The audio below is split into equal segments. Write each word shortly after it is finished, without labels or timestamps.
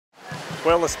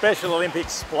Well, the Special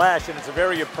Olympics Splash, and it's a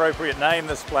very appropriate name,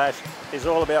 the Splash, is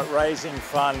all about raising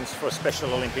funds for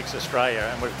Special Olympics Australia,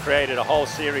 and we've created a whole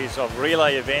series of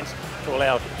relay events to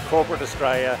allow corporate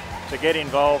Australia to get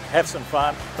involved, have some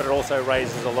fun, but it also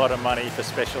raises a lot of money for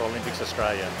Special Olympics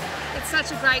Australia. It's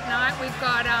such a great night. We've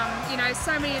got,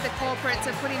 so many of the corporates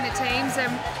are putting the teams,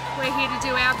 and we're here to do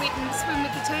our bit and swim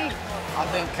with the team. I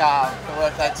think the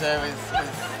work they do with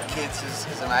kids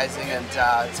is amazing, and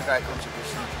it's a great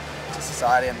contribution to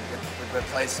society, and we're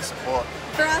pleased to support.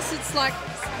 For us, it's like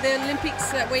the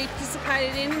Olympics that we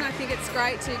participated in, and I think it's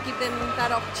great to give them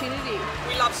that opportunity.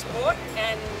 We love sport,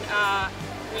 and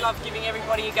we love giving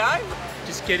everybody a go.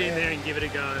 Just get in there and give it a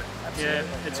go. Absolutely.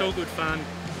 Yeah, it's all good fun.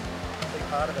 Big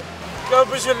part of it. Go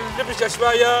Special Olympics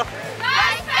Australia! Go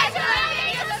Special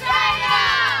Olympics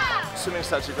Australia! Swimming's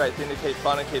such a great thing to keep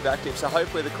fun and keep active, so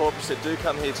hopefully the corporates that do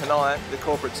come here tonight, the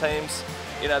corporate teams,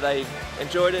 they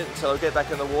enjoyed it, so they'll get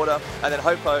back in the water, and then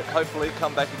hopefully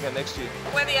come back again next year.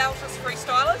 We're the Altus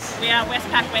Freestylers. We are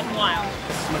Westpac Wet and Wild.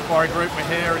 This is Macquarie Group. We're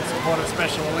here in support of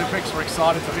Special Olympics. We're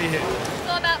excited to be here. It's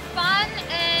all about fun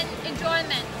and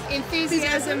enjoyment.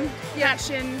 Enthusiasm,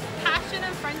 passion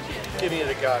and friendship. Giving it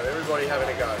a go, everybody having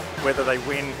a go. Whether they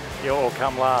win or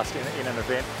come last in an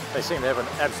event, they seem to have an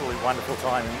absolutely wonderful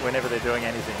time whenever they're doing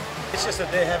anything. It's just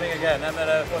that they're having a go, no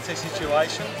matter what's their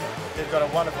situation. They've got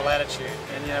a wonderful attitude,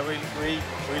 and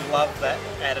we love that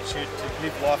attitude to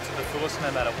live life to the fullest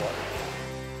no matter what.